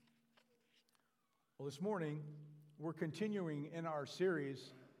Well, this morning, we're continuing in our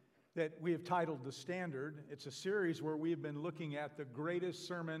series that we have titled The Standard. It's a series where we have been looking at the greatest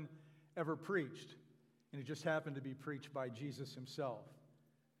sermon ever preached, and it just happened to be preached by Jesus himself.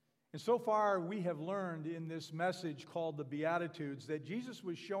 And so far, we have learned in this message called the Beatitudes that Jesus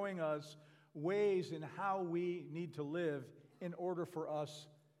was showing us ways in how we need to live in order for us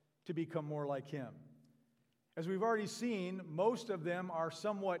to become more like him. As we've already seen, most of them are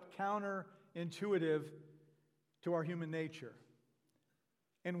somewhat counterintuitive to our human nature.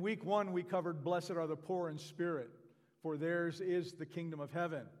 In week 1, we covered, "Blessed are the poor in spirit, for theirs is the kingdom of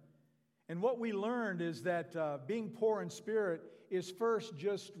heaven." And what we learned is that being poor in spirit is first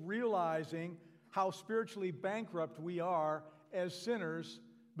just realizing how spiritually bankrupt we are as sinners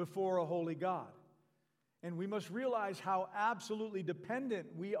before a holy God. And we must realize how absolutely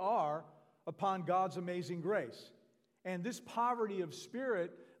dependent we are upon God's amazing grace. And this poverty of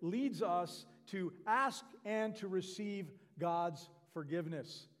spirit leads us to ask and to receive God's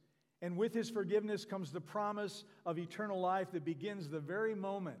forgiveness. And with his forgiveness comes the promise of eternal life that begins the very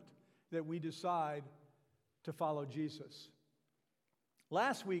moment that we decide to follow Jesus.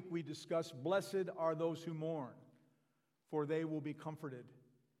 Last week we discussed, "Blessed are those who mourn, for they will be comforted."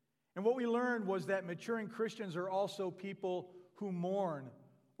 And what we learned was that maturing Christians are also people who mourn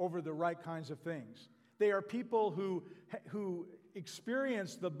over the right kinds of things. They are people who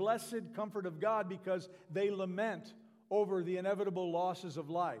experience the blessed comfort of God because they lament over the inevitable losses of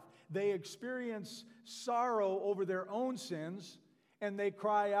life. They experience sorrow over their own sins, and they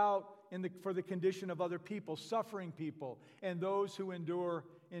cry out for the condition of other people, suffering people, and those who endure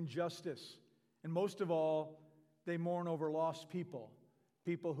injustice. And most of all, they mourn over lost people,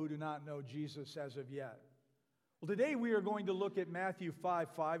 people who do not know Jesus as of yet. Well, today we are going to look at Matthew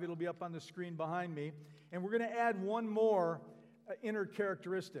 5:5. It'll be up on the screen behind me. And we're going to add one more inner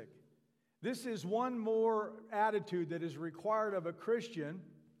characteristic. This is one more attitude that is required of a Christian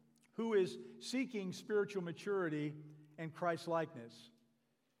who is seeking spiritual maturity and Christ-likeness.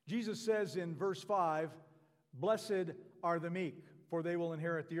 Jesus says in verse 5, "Blessed are the meek, for they will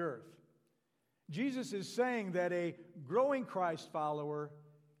inherit the earth." Jesus is saying that a growing Christ follower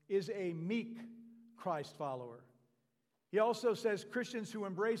is a meek Christ follower. He also says Christians who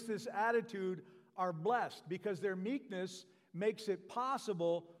embrace this attitude are blessed because their meekness makes it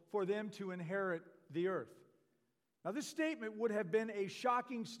possible for them to inherit the earth. Now, this statement would have been a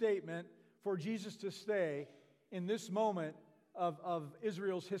shocking statement for Jesus to say in this moment of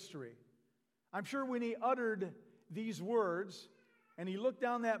Israel's history. I'm sure when he uttered these words and he looked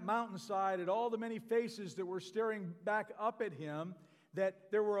down that mountainside at all the many faces that were staring back up at him,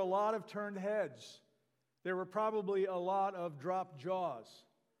 that there were a lot of turned heads. There were probably a lot of dropped jaws.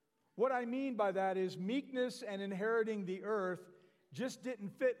 What I mean by that is meekness and inheriting the earth just didn't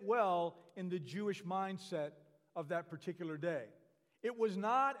fit well in the Jewish mindset of that particular day. It was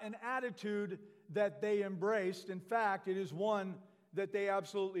not an attitude that they embraced. In fact, it is one that they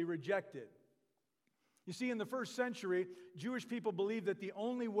absolutely rejected. You see, in the first century, Jewish people believed that the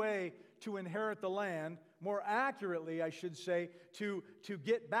only way to inherit the land, more accurately, I should say, to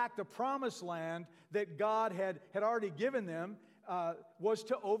get back the promised land that God had already given them, was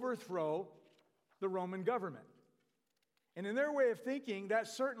to overthrow the Roman government. And in their way of thinking, that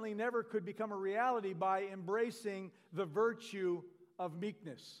certainly never could become a reality by embracing the virtue of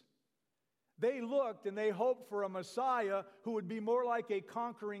meekness. They looked and they hoped for a Messiah who would be more like a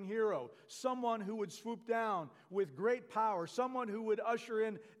conquering hero, someone who would swoop down with great power, someone who would usher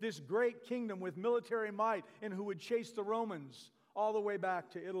in this great kingdom with military might and who would chase the Romans all the way back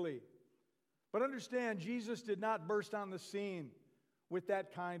to Italy. But understand, Jesus did not burst on the scene with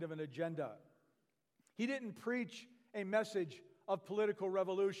that kind of an agenda. He didn't preach a message of political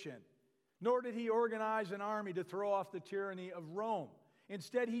revolution, nor did he organize an army to throw off the tyranny of Rome.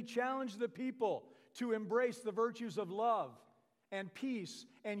 Instead, he challenged the people to embrace the virtues of love and peace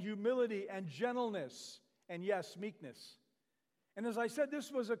and humility and gentleness and, yes, meekness. And as I said,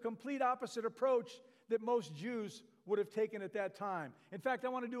 this was a complete opposite approach that most Jews would have taken at that time. In fact, I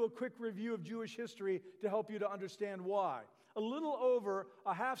want to do a quick review of Jewish history to help you to understand why. A little over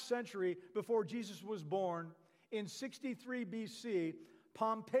a half century before Jesus was born, in 63 BC,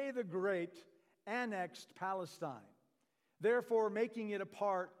 Pompey the Great annexed Palestine, therefore making it a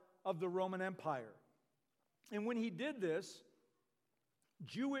part of the Roman Empire. And when he did this,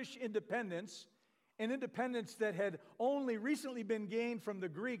 Jewish independence, an independence that had only recently been gained from the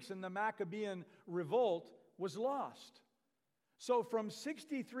Greeks in the Maccabean revolt, was lost. So from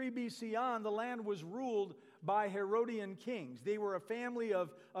 63 BC on, the land was ruled by Herodian kings. They were a family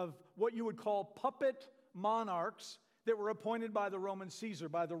of what you would call puppet monarchs that were appointed by the Roman Caesar,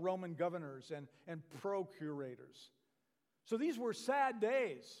 by the Roman governors and procurators. So these were sad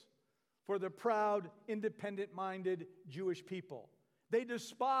days for the proud, independent-minded Jewish people. They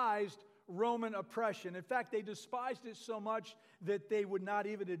despised Roman oppression. In fact, they despised it so much that they would not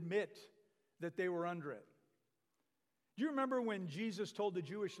even admit that they were under it. Do you remember when Jesus told the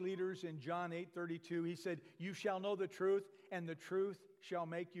Jewish leaders in John 8:32, he said, "You shall know the truth, and the truth shall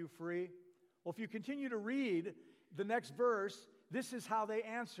make you free"? Well, if you continue to read the next verse, this is how they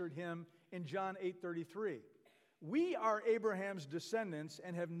answered him in John 8:33. "We are Abraham's descendants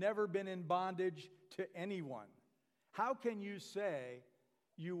and have never been in bondage to anyone. How can you say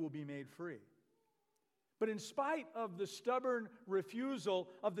you will be made free?" But in spite of the stubborn refusal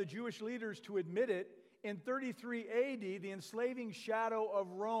of the Jewish leaders to admit it, in 33 AD, the enslaving shadow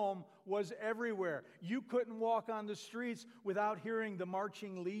of Rome was everywhere. You couldn't walk on the streets without hearing the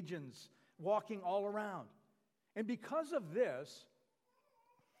marching legions walking all around. And because of this,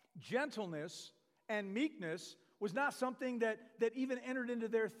 gentleness and meekness was not something that even entered into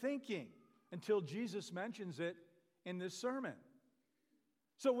their thinking until Jesus mentions it in this sermon.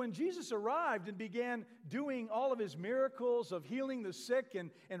 So when Jesus arrived and began doing all of his miracles of healing the sick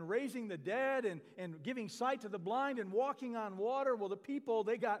and raising the dead and giving sight to the blind and walking on water, well, the people,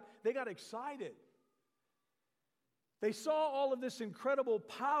 they got excited. They saw all of this incredible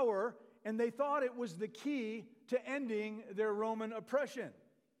power, and they thought it was the key to ending their Roman oppression.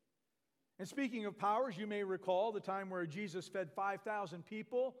 And speaking of powers, you may recall the time where Jesus fed 5,000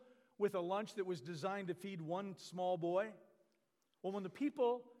 people with a lunch that was designed to feed one small boy. Well, when the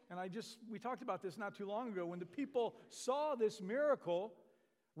people, and we talked about this not too long ago, when the people saw this miracle,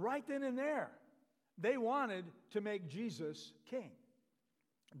 right then and there, they wanted to make Jesus king.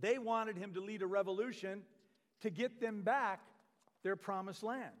 They wanted him to lead a revolution to get them back their promised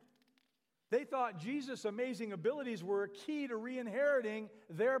land. They thought Jesus' amazing abilities were a key to re-inheriting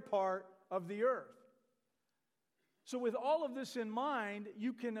their part of the earth. So with all of this in mind,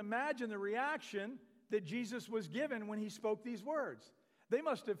 you can imagine the reaction that Jesus was given when he spoke these words. They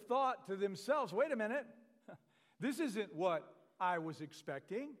must have thought to themselves, wait a minute, this isn't what I was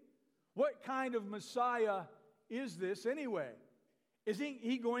expecting. What kind of Messiah is this anyway? Isn't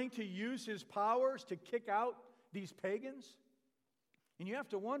he going to use his powers to kick out these pagans? And you have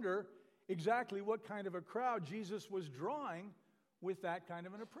to wonder exactly what kind of a crowd Jesus was drawing with that kind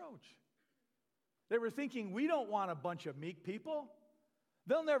of an approach. They were thinking, we don't want a bunch of meek people.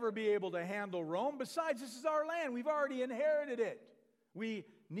 They'll never be able to handle Rome. Besides, this is our land. We've already inherited it. We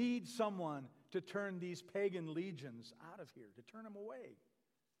need someone to turn these pagan legions out of here, to turn them away.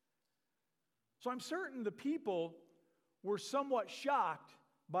 So I'm certain the people were somewhat shocked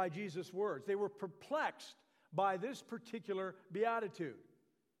by Jesus' words. They were perplexed by this particular beatitude.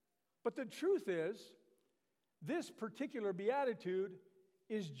 But the truth is, this particular beatitude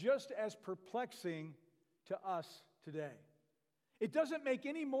is just as perplexing to us today. It doesn't make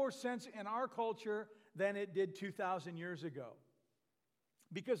any more sense in our culture than it did 2,000 years ago.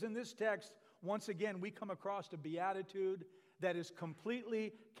 Because in this text, once again, we come across a beatitude that is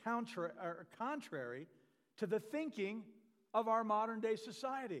completely contrary to the thinking of our modern day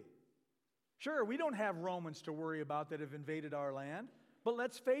society. Sure, we don't have Romans to worry about that have invaded our land, but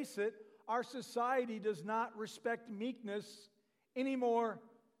let's face it, our society does not respect meekness any more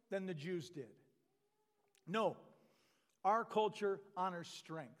than the Jews did. No. Our culture honors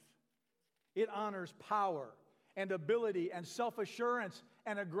strength. It honors power and ability and self-assurance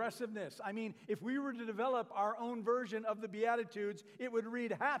and aggressiveness. I mean, if we were to develop our own version of the Beatitudes, it would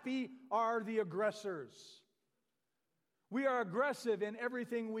read, "Happy are the aggressors." We are aggressive in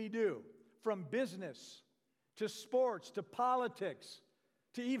everything we do, from business to sports to politics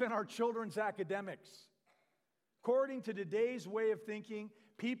to even our children's academics. According to today's way of thinking,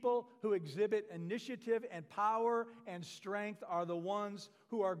 people who exhibit initiative and power and strength are the ones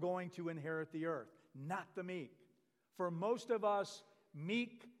who are going to inherit the earth, not the meek. For most of us,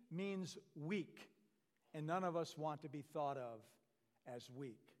 meek means weak, and none of us want to be thought of as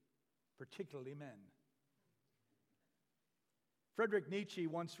weak, particularly men. Friedrich Nietzsche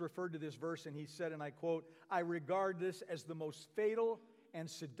once referred to this verse, and he said, and I quote, "I regard this as the most fatal and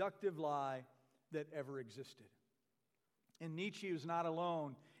seductive lie that ever existed." And Nietzsche was not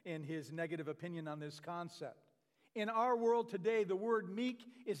alone in his negative opinion on this concept. In our world today, the word meek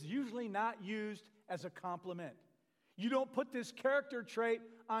is usually not used as a compliment. You don't put this character trait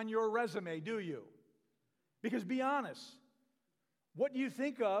on your resume, do you? Because be honest, what do you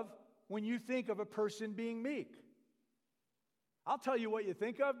think of when you think of a person being meek? I'll tell you what you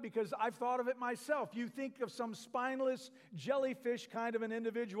think of because I've thought of it myself. You think of some spineless jellyfish kind of an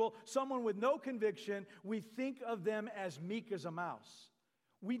individual, someone with no conviction. We think of them as meek as a mouse.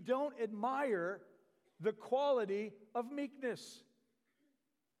 We don't admire the quality of meekness.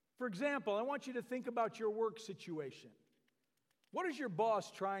 For example, I want you to think about your work situation. What is your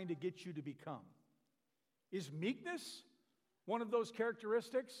boss trying to get you to become? Is meekness one of those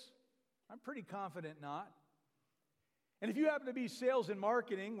characteristics? I'm pretty confident not. And if you happen to be sales and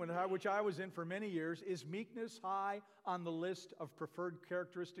marketing, which I was in for many years, is meekness high on the list of preferred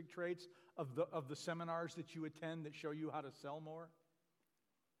characteristic traits of the seminars that you attend that show you how to sell more?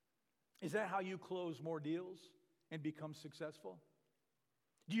 Is that how you close more deals and become successful?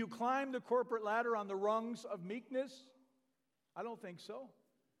 Do you climb the corporate ladder on the rungs of meekness? I don't think so.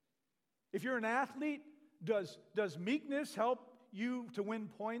 If you're an athlete, does meekness help you to win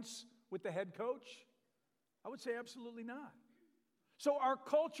points with the head coach? I would say absolutely not. So our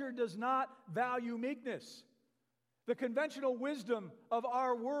culture does not value meekness. The conventional wisdom of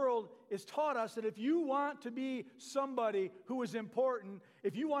our world has taught us that if you want to be somebody who is important,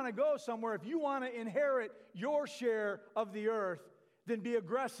 if you want to go somewhere, if you want to inherit your share of the earth, then be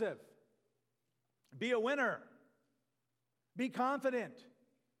aggressive. Be a winner. Be confident.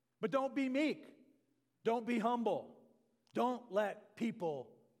 But don't be meek. Don't be humble. Don't let people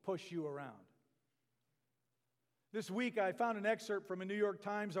push you around. This week, I found an excerpt from a New York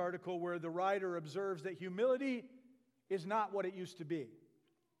Times article where the writer observes that humility is not what it used to be.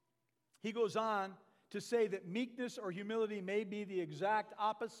 He goes on to say that meekness or humility may be the exact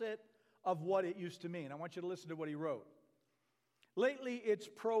opposite of what it used to mean. I want you to listen to what he wrote. Lately, it's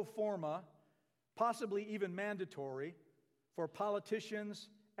pro forma, possibly even mandatory, for politicians,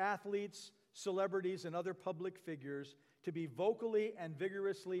 athletes, celebrities, and other public figures to be vocally and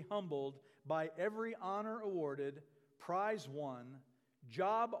vigorously humbled by every honor awarded, prize won,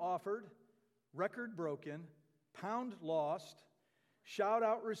 job offered, record broken, pound lost, shout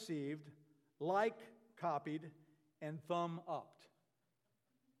out received, like copied, and thumb upped.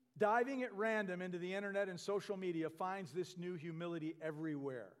 Diving at random into the internet and social media finds this new humility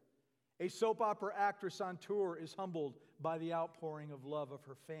everywhere. A soap opera actress on tour is humbled by the outpouring of love of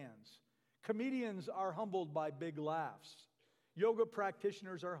her fans. Comedians are humbled by big laughs. Yoga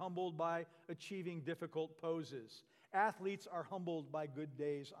practitioners are humbled by achieving difficult poses. Athletes are humbled by good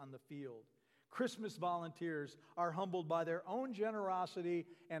days on the field. Christmas volunteers are humbled by their own generosity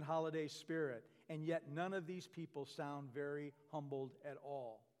and holiday spirit. And yet none of these people sound very humbled at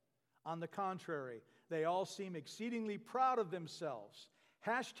all. On the contrary, they all seem exceedingly proud of themselves,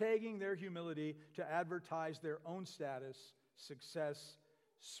 hashtagging their humility to advertise their own status, success,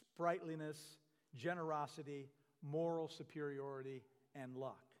 sprightliness, generosity, moral superiority, and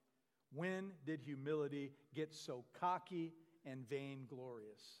luck. When did humility get so cocky and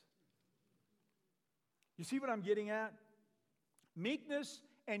vainglorious? You see what I'm getting at? Meekness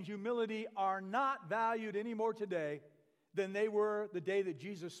and humility are not valued any more today than they were the day that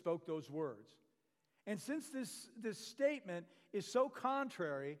Jesus spoke those words. And since this statement is so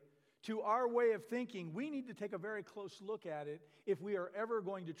contrary to our way of thinking, we need to take a very close look at it if we are ever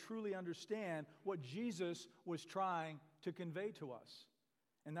going to truly understand what Jesus was trying to convey to us.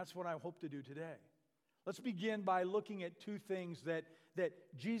 And that's what I hope to do today. Let's begin by looking at two things that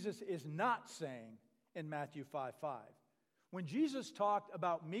Jesus is not saying in Matthew 5:5. When Jesus talked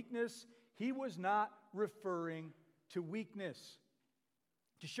about meekness, he was not referring to weakness.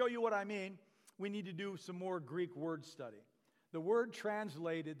 To show you what I mean, we need to do some more Greek word study. The word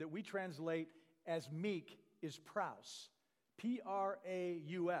translated that we translate as meek is praus,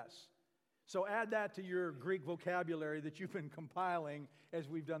 P-R-A-U-S. So add that to your Greek vocabulary that you've been compiling as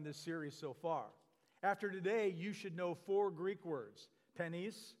we've done this series so far. After today, you should know 4 Greek words: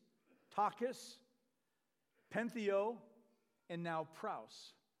 penis, takis, pentheo, and now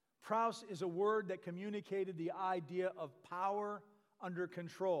praus. Praus is a word that communicated the idea of power under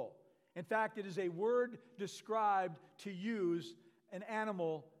control. In fact, it is a word described to use an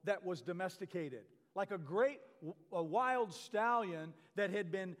animal that was domesticated, like a wild stallion that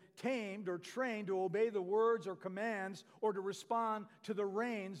had been tamed or trained to obey the words or commands or to respond to the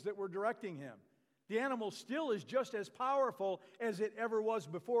reins that were directing him. The animal still is just as powerful as it ever was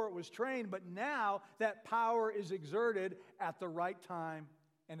before it was trained, but now that power is exerted at the right time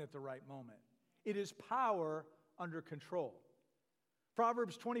and at the right moment. It is power under control.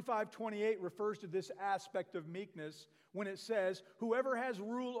 Proverbs 25:28 refers to this aspect of meekness when it says, "Whoever has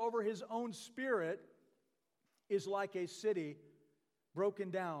rule over his own spirit is like a city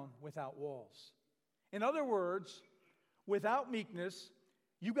broken down without walls." In other words, without meekness,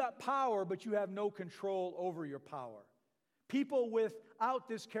 you got power, but you have no control over your power. People without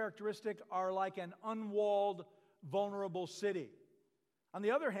this characteristic are like an unwalled, vulnerable city. On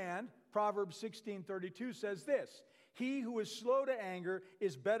the other hand, Proverbs 16:32 says this, "He who is slow to anger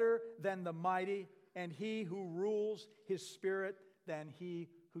is better than the mighty, and he who rules his spirit than he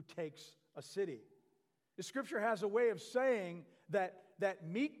who takes a city." The Scripture has a way of saying that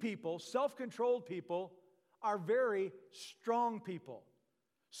meek people, self-controlled people, are very strong people.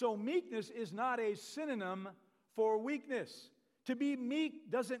 So meekness is not a synonym for weakness. To be meek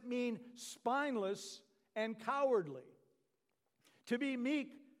doesn't mean spineless and cowardly. To be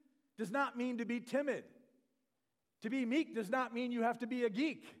meek does not mean to be timid. To be meek does not mean you have to be a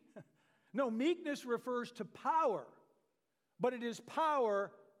geek. No, meekness refers to power, but it is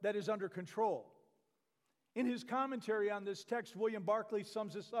power that is under control. In his commentary on this text, William Barclay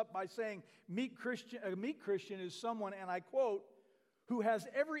sums this up by saying, a meek Christian is someone, and I quote, who has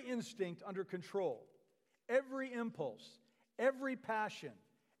every instinct under control, every impulse, every passion,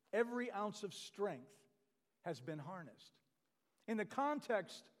 every ounce of strength has been harnessed. In the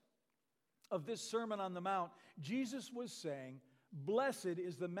context of this Sermon on the Mount, Jesus was saying, blessed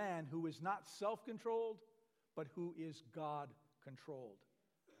is the man who is not self-controlled, but who is God-controlled.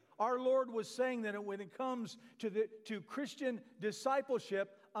 Our Lord was saying that when it comes to Christian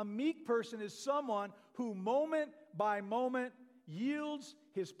discipleship, a meek person is someone who moment by moment yields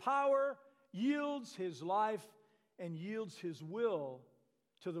his power, yields his life, and yields his will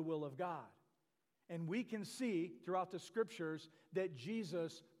to the will of God. And we can see throughout the Scriptures that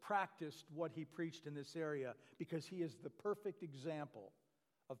Jesus practiced what he preached in this area because he is the perfect example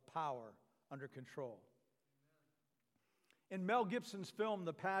of power under control. In Mel Gibson's film,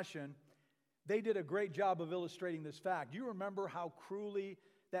 The Passion, they did a great job of illustrating this fact. Do you remember how cruelly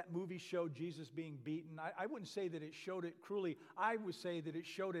that movie showed Jesus being beaten? I wouldn't say that it showed it cruelly. I would say that it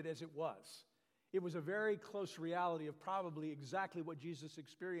showed it as it was. It was a very close reality of probably exactly what Jesus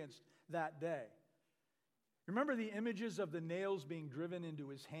experienced that day. Remember the images of the nails being driven into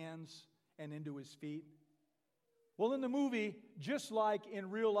his hands and into his feet? Well, in the movie, just like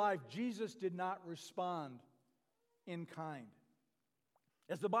in real life, Jesus did not respond in kind.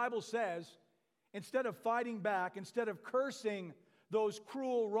 As the Bible says, instead of fighting back, instead of cursing those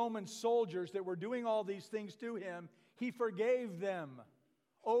cruel Roman soldiers that were doing all these things to him, he forgave them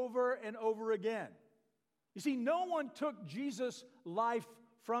over and over again. You see, no one took Jesus' life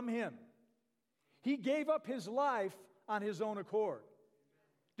from him. He gave up his life on his own accord.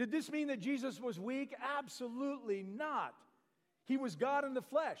 Did this mean that Jesus was weak? Absolutely not. He was God in the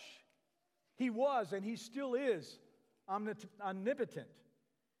flesh. He was, and he still is, omnipotent.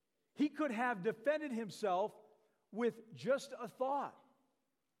 He could have defended himself with just a thought,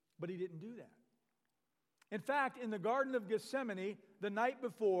 but he didn't do that. In fact, in the Garden of Gethsemane, the night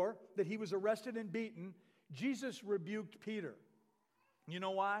before that he was arrested and beaten, Jesus rebuked Peter. You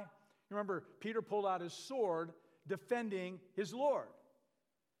know why? Remember, Peter pulled out his sword defending his Lord.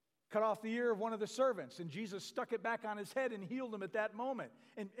 Cut off the ear of one of the servants, and Jesus stuck it back on his head and healed him at that moment.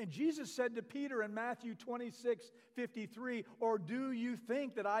 And Jesus said to Peter in Matthew 26:53, "Or do you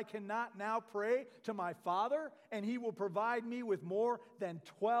think that I cannot now pray to my Father, and he will provide me with more than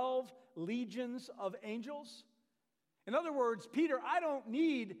 12 legions of angels?" In other words, Peter, I don't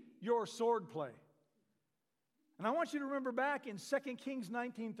need your sword play. And I want you to remember back in 2 Kings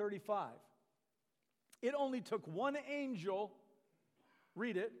 19:35. It only took one angel,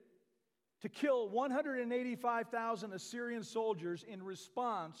 read it, to kill 185,000 Assyrian soldiers in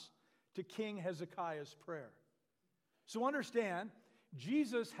response to King Hezekiah's prayer. So understand,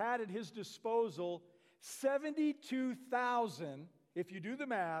 Jesus had at his disposal 72,000, if you do the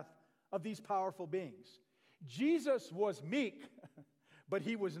math, of these powerful beings. Jesus was meek, but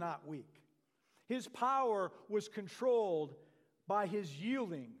he was not weak. His power was controlled by his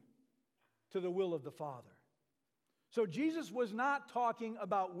yielding to the will of the Father. So Jesus was not talking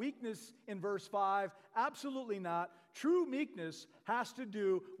about weakness in verse 5. Absolutely not. True meekness has to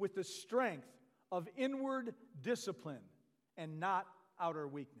do with the strength of inward discipline and not outer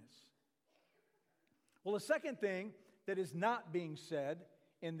weakness. Well, the second thing that is not being said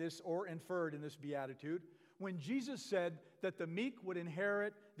in this or inferred in this beatitude, when Jesus said that the meek would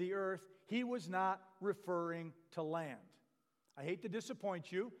inherit the earth, he was not referring to land. I hate to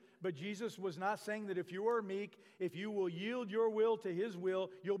disappoint you, but Jesus was not saying that if you are meek, if you will yield your will to his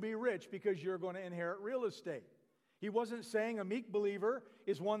will, you'll be rich because you're going to inherit real estate. He wasn't saying a meek believer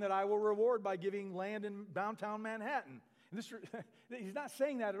is one that I will reward by giving land in downtown Manhattan. He's not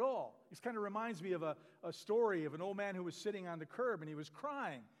saying that at all. It kind of reminds me of a story of an old man who was sitting on the curb and he was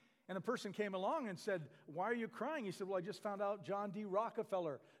crying. And a person came along and said, "Why are you crying?" He said, "Well, I just found out John D.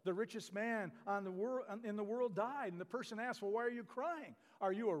 Rockefeller, the richest man in the world, died." And the person asked, "Well, why are you crying?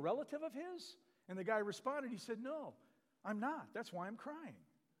 Are you a relative of his?" And the guy responded, he said, "No, I'm not. That's why I'm crying."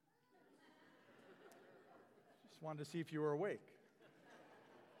 Just wanted to see if you were awake.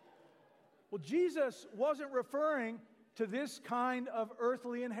 Well, Jesus wasn't referring to this kind of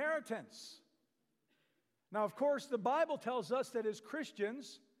earthly inheritance. Now, of course, the Bible tells us that as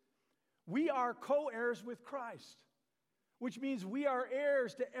Christians, we are co-heirs with Christ, which means we are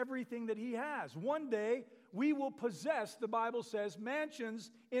heirs to everything that He has. One day, we will possess, the Bible says,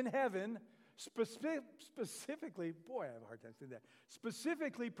 mansions in heaven, specifically, boy, I have a hard time saying that,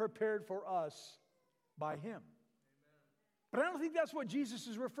 specifically prepared for us by Him. Amen. But I don't think that's what Jesus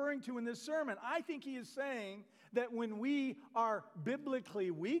is referring to in this sermon. I think He is saying that when we are biblically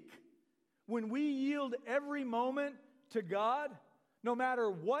weak, when we yield every moment to God, no matter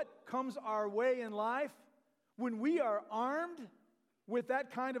what comes our way in life, when we are armed with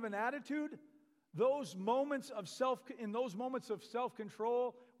that kind of an attitude, in those moments of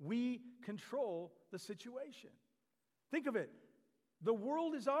self-control, we control the situation. Think of it. The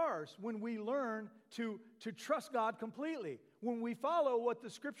world is ours when we learn to trust God completely. When we follow what the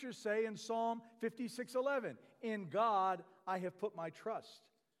Scriptures say in Psalm 56:11, "In God I have put my trust.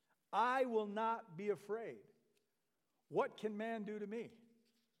 I will not be afraid. What can man do to me?"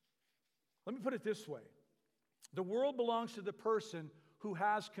 Let me put it this way. The world belongs to the person who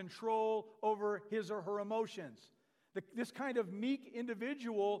has control over his or her emotions. This kind of meek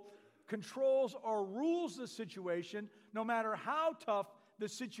individual controls or rules the situation, no matter how tough the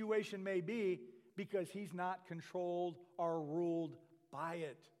situation may be, because he's not controlled or ruled by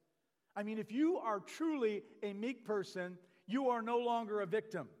it. I mean, if you are truly a meek person, you are no longer a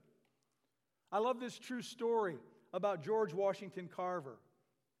victim. I love this true story about George Washington Carver.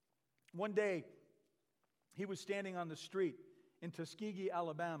 One day, he was standing on the street in Tuskegee,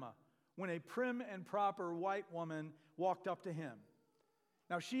 Alabama, when a prim and proper white woman walked up to him.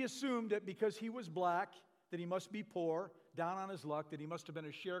 Now, she assumed that because he was black, that he must be poor, down on his luck, that he must have been a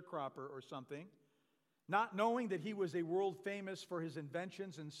sharecropper or something. Not knowing that he was a world famous for his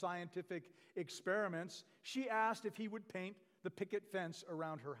inventions and scientific experiments, she asked if he would paint the picket fence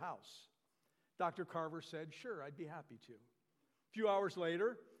around her house. Dr. Carver said, "Sure, I'd be happy to." A few hours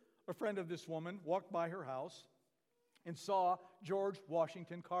later, a friend of this woman walked by her house and saw George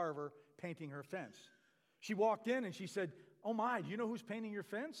Washington Carver painting her fence. She walked in and she said, "Oh my, do you know who's painting your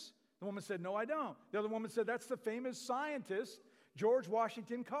fence?" The woman said, "No, I don't." The other woman said, "That's the famous scientist, George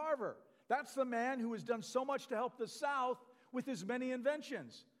Washington Carver. That's the man who has done so much to help the South with his many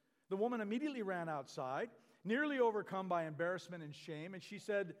inventions." The woman immediately ran outside, nearly overcome by embarrassment and shame, and she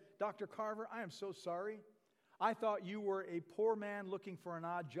said, "Dr. Carver, I am so sorry. I thought you were a poor man looking for an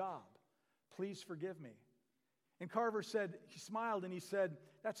odd job. Please forgive me." And Carver said, he smiled and he said,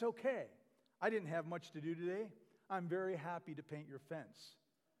 "That's okay. I didn't have much to do today. I'm very happy to paint your fence."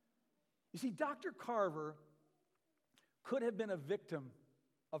 You see, Dr. Carver could have been a victim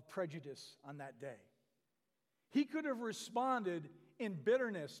of prejudice on that day. He could have responded in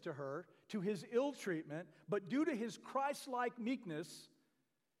bitterness to her, to his ill treatment, but due to his Christ-like meekness,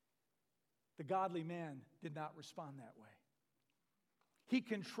 the godly man did not respond that way. He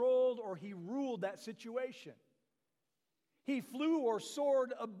controlled or he ruled that situation. He flew or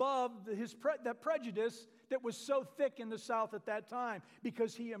soared above that prejudice that was so thick in the South at that time,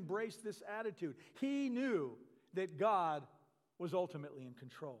 because he embraced this attitude. He knew that God was ultimately in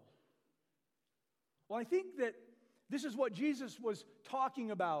control. Well, I think that this is what Jesus was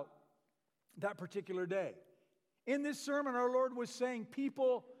talking about that particular day. In this sermon, our Lord was saying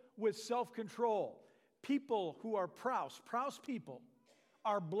people with self-control, people who are prouse people,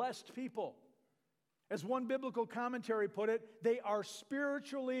 are blessed people. As one biblical commentary put it, they are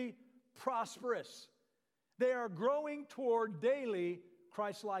spiritually prosperous. They are growing toward daily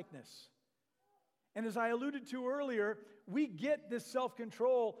Christ-likeness. And as I alluded to earlier, we get this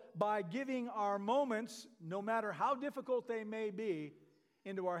self-control by giving our moments, no matter how difficult they may be,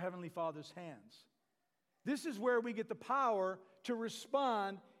 into our Heavenly Father's hands. This is where we get the power to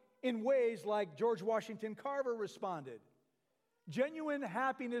respond in ways like George Washington Carver responded. Genuine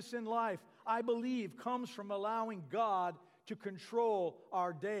happiness in life, I believe, comes from allowing God to control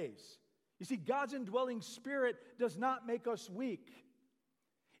our days. You see, God's indwelling Spirit does not make us weak.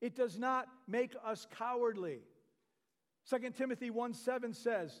 It does not make us cowardly. 2 Timothy 1:7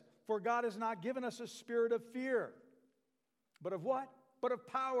 says, "For God has not given us a spirit of fear, but of what? But of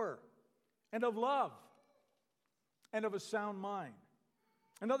power and of love and of a sound mind."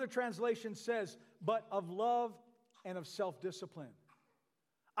 Another translation says, "but of love and of self-discipline."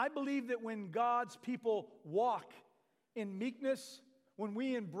 I believe that when God's people walk in meekness, when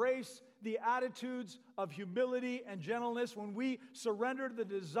we embrace the attitudes of humility and gentleness, when we surrender the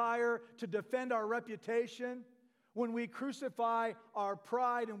desire to defend our reputation, when we crucify our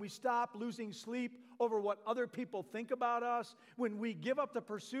pride and we stop losing sleep over what other people think about us, when we give up the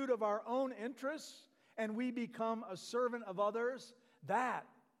pursuit of our own interests and we become a servant of others, that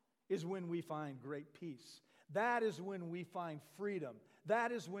is when we find great peace. That is when we find freedom.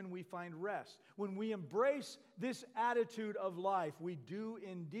 That is when we find rest. When we embrace this attitude of life, we do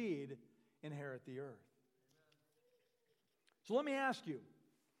indeed inherit the earth. So let me ask you,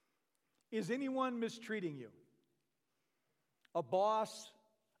 is anyone mistreating you? A boss,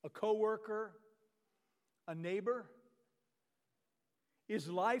 a coworker, a neighbor? Is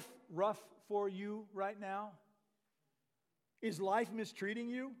life rough for you right now? Is life mistreating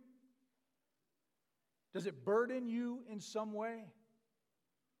you? Does it burden you in some way?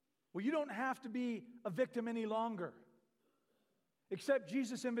 Well, you don't have to be a victim any longer. Accept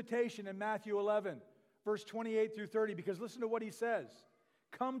Jesus' invitation in Matthew 11, verse 28 through 30, because listen to what he says.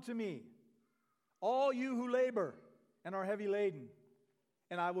 Come to me, all you who labor and are heavy laden,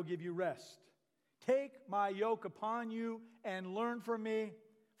 and I will give you rest. Take my yoke upon you and learn from me,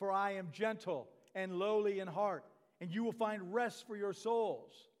 for I am gentle and lowly in heart, and you will find rest for your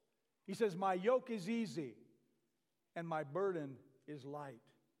souls. He says, my yoke is easy and my burden is light.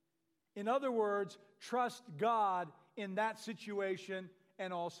 In other words, trust God in that situation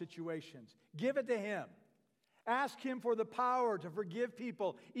and all situations. Give it to Him. Ask Him for the power to forgive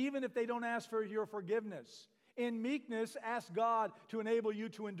people, even if they don't ask for your forgiveness. In meekness, ask God to enable you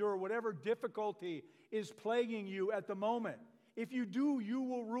to endure whatever difficulty is plaguing you at the moment. If you do, you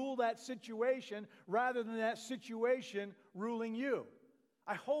will rule that situation rather than that situation ruling you.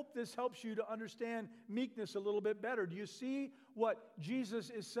 I hope this helps you to understand meekness a little bit better. Do you see what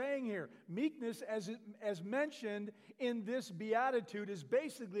Jesus is saying here? Meekness, as mentioned in this beatitude, is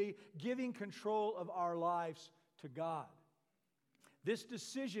basically giving control of our lives to God. This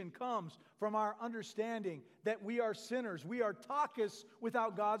decision comes from our understanding that we are sinners. We are takas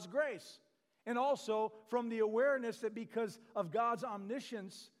without God's grace. And also from the awareness that because of God's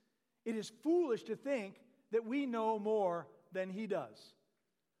omniscience, it is foolish to think that we know more than He does.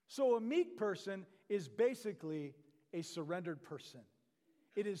 So a meek person is basically a surrendered person.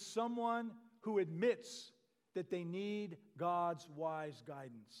 It is someone who admits that they need God's wise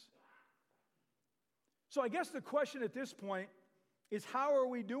guidance. So I guess the question at this point is, how are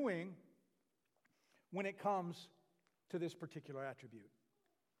we doing when it comes to this particular attribute?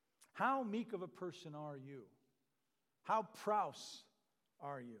 How meek of a person are you? How prouse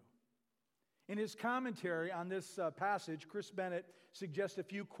are you? In his commentary on this passage, Chris Bennett suggests a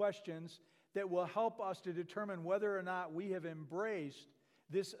few questions that will help us to determine whether or not we have embraced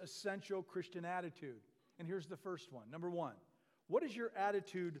this essential Christian attitude. And here's the first one. Number one, what is your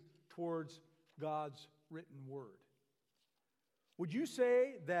attitude towards God's written word? Would you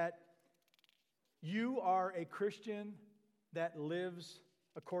say that you are a Christian that lives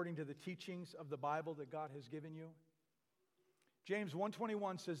according to the teachings of the Bible that God has given you? James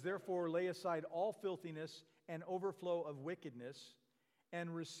 1:21 says, therefore lay aside all filthiness and overflow of wickedness,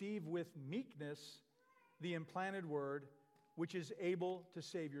 and receive with meekness the implanted word, which is able to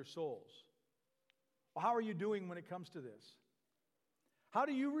save your souls. Well, how are you doing when it comes to this? How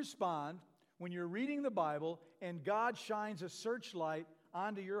do you respond when you're reading the Bible and God shines a searchlight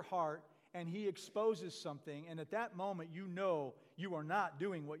onto your heart and He exposes something, and at that moment you know you are not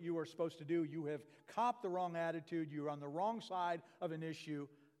doing what you are supposed to do? You have copped the wrong attitude. You're on the wrong side of an issue.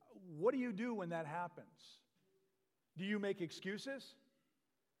 What do you do when that happens? Do you make excuses?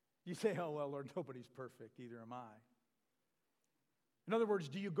 You say, oh, well, Lord, nobody's perfect, either am I. In other words,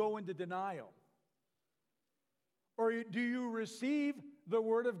 do you go into denial? Or do you receive the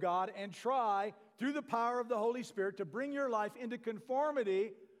Word of God and try, through the power of the Holy Spirit, to bring your life into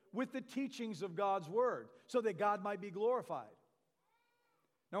conformity with the teachings of God's Word so that God might be glorified?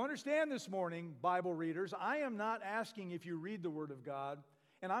 Now understand this morning, Bible readers, I am not asking if you read the Word of God,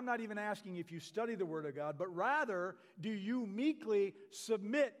 and I'm not even asking if you study the Word of God, but rather, do you meekly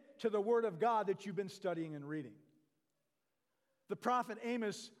submit to the Word of God that you've been studying and reading? The prophet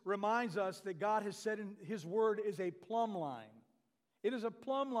Amos reminds us that God has said in His Word is a plumb line. It is a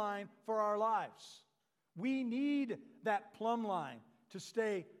plumb line for our lives. We need that plumb line to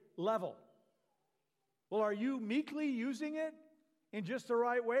stay level. Well, are you meekly using it in just the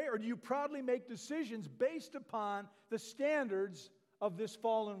right way, or do you proudly make decisions based upon the standards of this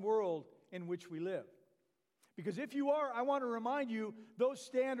fallen world in which we live? Because if you are, I want to remind you, those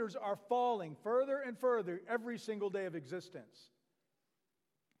standards are falling further and further every single day of existence.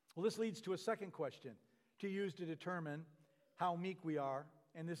 Well, this leads to a second question to use to determine how meek we are.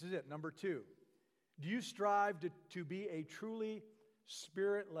 And this is it, number 2. Do you strive to be a truly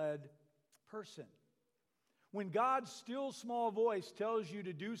Spirit-led person? When God's still small voice tells you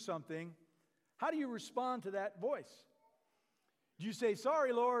to do something, how do you respond to that voice? Do you say,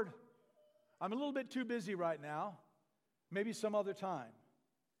 "Sorry, Lord, I'm a little bit too busy right now. Maybe some other time"?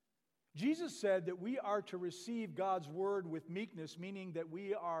 Jesus said that we are to receive God's word with meekness, meaning that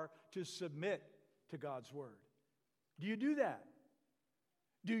we are to submit to God's word. Do you do that?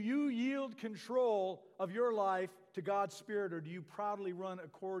 Do you yield control of your life to God's Spirit, or do you proudly run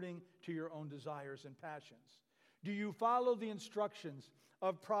according to your own desires and passions? Do you follow the instructions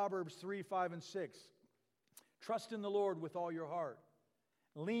of Proverbs 3, 5, and 6? Trust in the Lord with all your heart.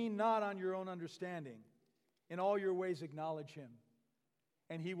 Lean not on your own understanding. In all your ways acknowledge Him,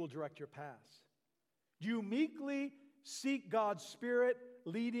 and He will direct your paths. Do you meekly seek God's Spirit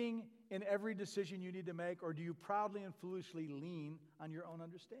leading in every decision you need to make, or do you proudly and foolishly lean on your own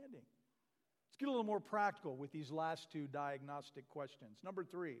understanding? Let's get a little more practical with these last 2 diagnostic questions. Number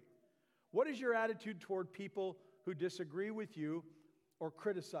 3, what is your attitude toward people who disagree with you or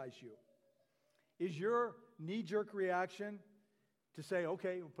criticize you? Is your knee-jerk reaction to say,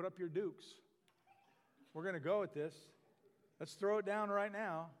 "Okay, we'll put up your dukes. We're going to go at this. Let's throw it down right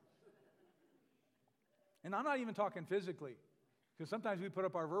now"? And I'm not even talking physically, because sometimes we put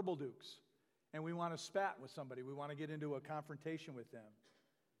up our verbal dukes and we want to spat with somebody. We want to get into a confrontation with them.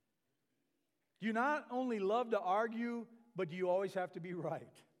 Do you not only love to argue, but do you always have to be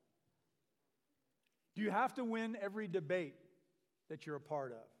right? Do you have to win every debate that you're a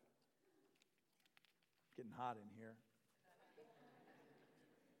part of? It's getting hot in here.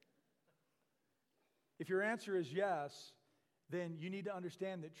 If your answer is yes, then you need to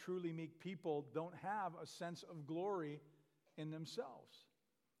understand that truly meek people don't have a sense of glory in themselves.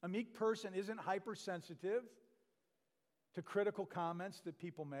 A meek person isn't hypersensitive to critical comments that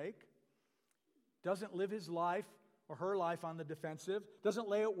people make, doesn't live his life or her life on the defensive, doesn't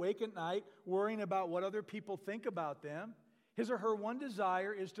lay awake at night worrying about what other people think about them. His or her one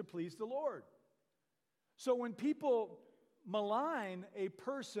desire is to please the Lord. So when people malign a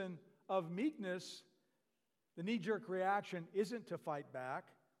person of meekness, the knee-jerk reaction isn't to fight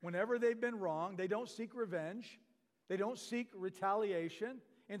back. Whenever they've been wrong, they don't seek revenge. They don't seek retaliation.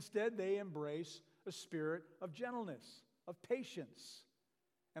 Instead, they embrace a spirit of gentleness, of patience,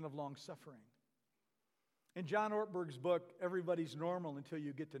 and of long-suffering. In John Ortberg's book, Everybody's Normal Until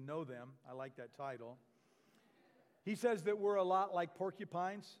You Get to Know Them, I like that title, he says that we're a lot like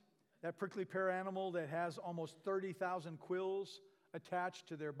porcupines, that prickly pear animal that has almost 30,000 quills attached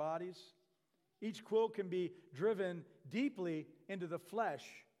to their bodies. Each quill can be driven deeply into the flesh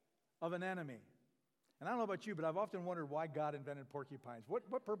of an enemy. And I don't know about you, but I've often wondered why God invented porcupines.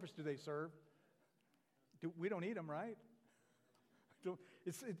 What purpose do they serve? We don't eat them, right?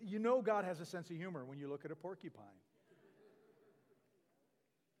 You know God has a sense of humor when you look at a porcupine.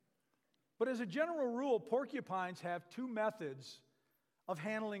 But as a general rule, porcupines have 2 methods of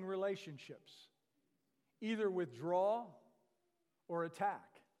handling relationships: either withdraw or attack.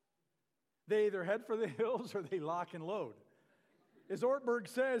 They either head for the hills or they lock and load. As Ortberg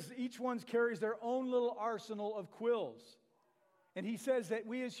says, each one carries their own little arsenal of quills. And he says that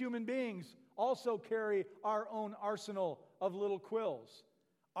we as human beings also carry our own arsenal of little quills.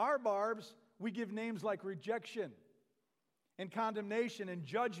 Our barbs, we give names like rejection and condemnation and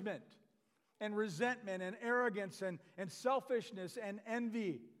judgment and resentment and arrogance and selfishness and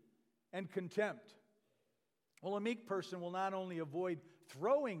envy and contempt. Well, a meek person will not only avoid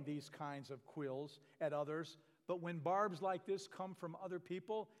throwing these kinds of quills at others, but when barbs like this come from other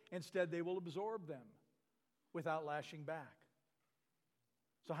people, instead they will absorb them without lashing back.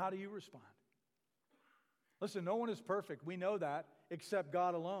 So how do you respond? Listen, no one is perfect. We know that, except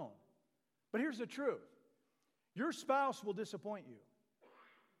God alone. But here's the truth. Your spouse will disappoint you.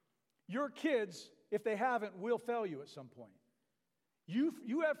 Your kids, if they haven't, will fail you at some point.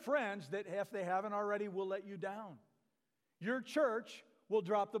 You have friends that, if they haven't already, will let you down. Your church will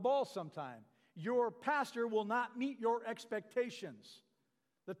drop the ball sometime. Your pastor will not meet your expectations.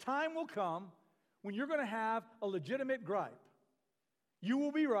 The time will come when you're going to have a legitimate gripe. You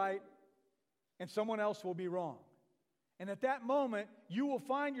will be right, and someone else will be wrong. And at that moment, you will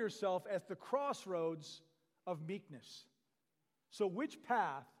find yourself at the crossroads of meekness. So which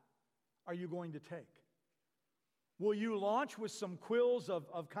path are you going to take? Will you launch with some quills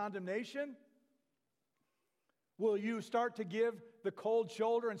of condemnation? Will you start to give the cold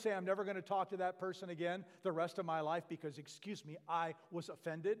shoulder and say, "I'm never going to talk to that person again the rest of my life because, excuse me, I was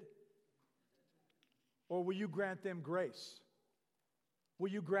offended"? Or will you grant them grace? Will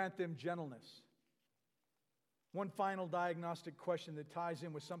you grant them gentleness? One final diagnostic question that ties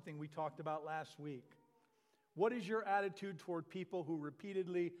in with something we talked about last week. What is your attitude toward people who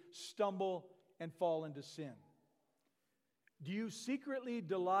repeatedly stumble and fall into sin? Do you secretly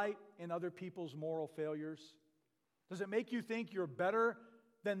delight in other people's moral failures? Does it make you think you're better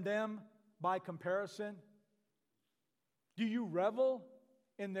than them by comparison? Do you revel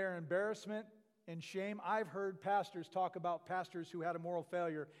in their embarrassment and shame? I've heard pastors talk about pastors who had a moral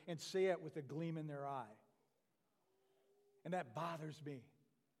failure and say it with a gleam in their eye. And that bothers me.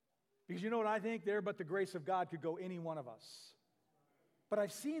 Because you know what I think? There, but the grace of God could go any one of us. But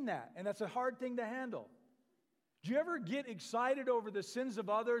I've seen that, and that's a hard thing to handle. Do you ever get excited over the sins of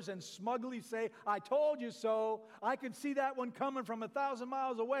others and smugly say, I told you so? I could see that one coming from 1,000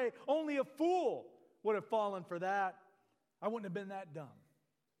 miles away. Only a fool would have fallen for that. I wouldn't have been that dumb.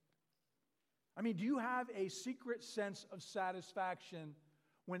 I mean, do you have a secret sense of satisfaction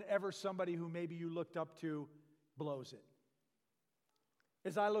whenever somebody who maybe you looked up to blows it?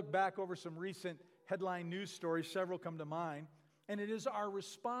 As I look back over some recent headline news stories, several come to mind, and it is our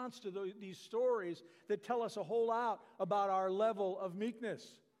response to these stories that tell us a whole lot about our level of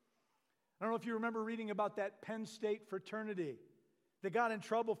meekness. I don't know if you remember reading about that Penn State fraternity that got in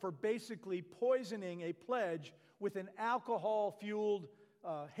trouble for basically poisoning a pledge with an alcohol-fueled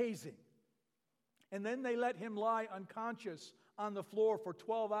hazing. And then they let him lie unconscious on the floor for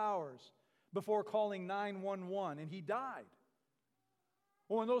 12 hours before calling 911, and he died.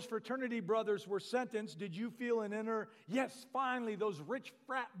 Well, when those fraternity brothers were sentenced, did you feel an inner, yes, finally, those rich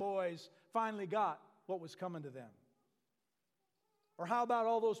frat boys finally got what was coming to them? Or how about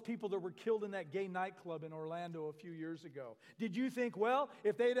all those people that were killed in that gay nightclub in Orlando a few years ago? Did you think, well,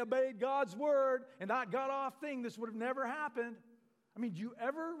 if they'd obeyed God's word and not got off thing, this would have never happened? I mean, do you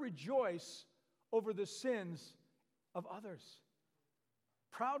ever rejoice over the sins of others?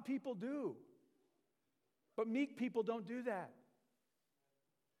 Proud people do. But meek people don't do that.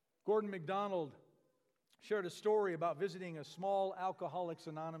 Gordon MacDonald shared a story about visiting a small Alcoholics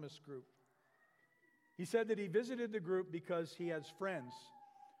Anonymous group. He said that he visited the group because he has friends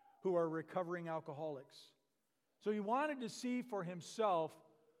who are recovering alcoholics. So he wanted to see for himself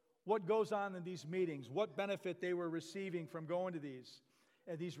what goes on in these meetings, what benefit they were receiving from going to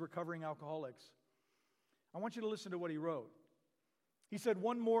these recovering alcoholics. I want you to listen to what he wrote. He said,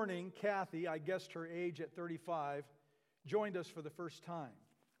 one morning, Kathy, I guessed her age at 35, joined us for the first time.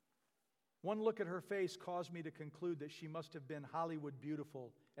 One look at her face caused me to conclude that she must have been Hollywood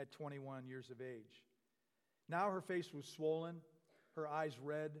beautiful at 21 years of age. Now her face was swollen, her eyes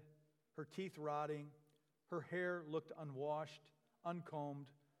red, her teeth rotting, her hair looked unwashed,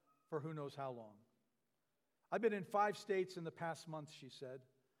 uncombed, for who knows how long. I've been in 5 states in the past month, she said.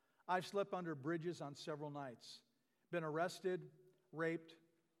 I've slept under bridges on several nights, been arrested, raped,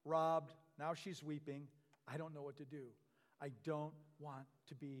 robbed. Now she's weeping. I don't know what to do. I don't want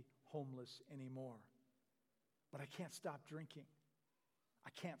to be homeless anymore. But I can't stop drinking. I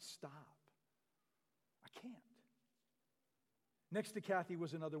can't stop. I can't. Next to Kathy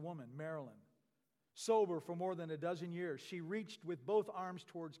was another woman, Marilyn. Sober for more than a dozen years, she reached with both arms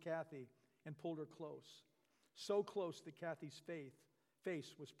towards Kathy and pulled her close. So close that Kathy's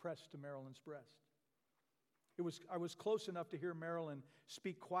face was pressed to Marilyn's breast. I was close enough to hear Marilyn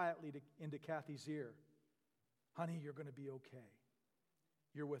speak quietly into Kathy's ear. Honey, you're going to be okay.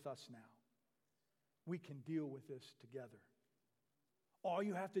 You're with us now. We can deal with this together. All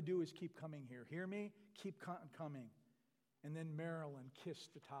you have to do is keep coming here. Hear me? Keep coming. And then Marilyn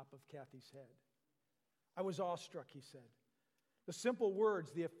kissed the top of Kathy's head. I was awestruck, he said. The simple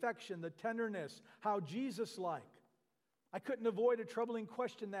words, the affection, the tenderness, how Jesus-like. I couldn't avoid a troubling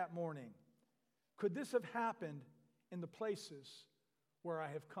question that morning. Could this have happened in the places where I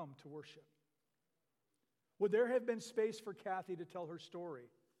have come to worship? Would there have been space for Kathy to tell her story?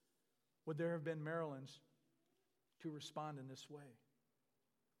 Would there have been Marilyn's to respond in this way?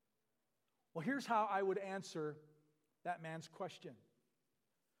 Well, here's how I would answer that man's question.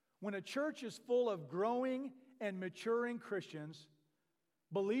 When a church is full of growing and maturing Christians,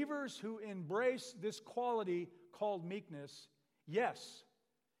 believers who embrace this quality called meekness, yes,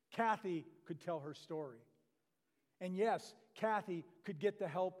 Kathy could tell her story. And yes, Kathy could get the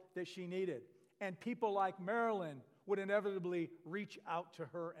help that she needed. And people like Marilyn would inevitably reach out to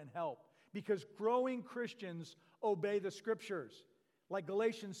her and help. Because growing Christians obey the Scriptures. Like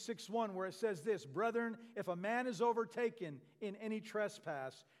Galatians 6:1, where it says this, Brethren, if a man is overtaken in any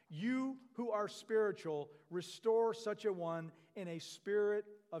trespass, you who are spiritual, restore such a one in a spirit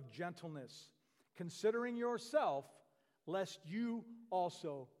of gentleness, considering yourself, lest you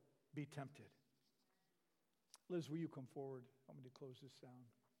also be tempted. Liz, will you come forward? Want me to close this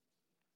down?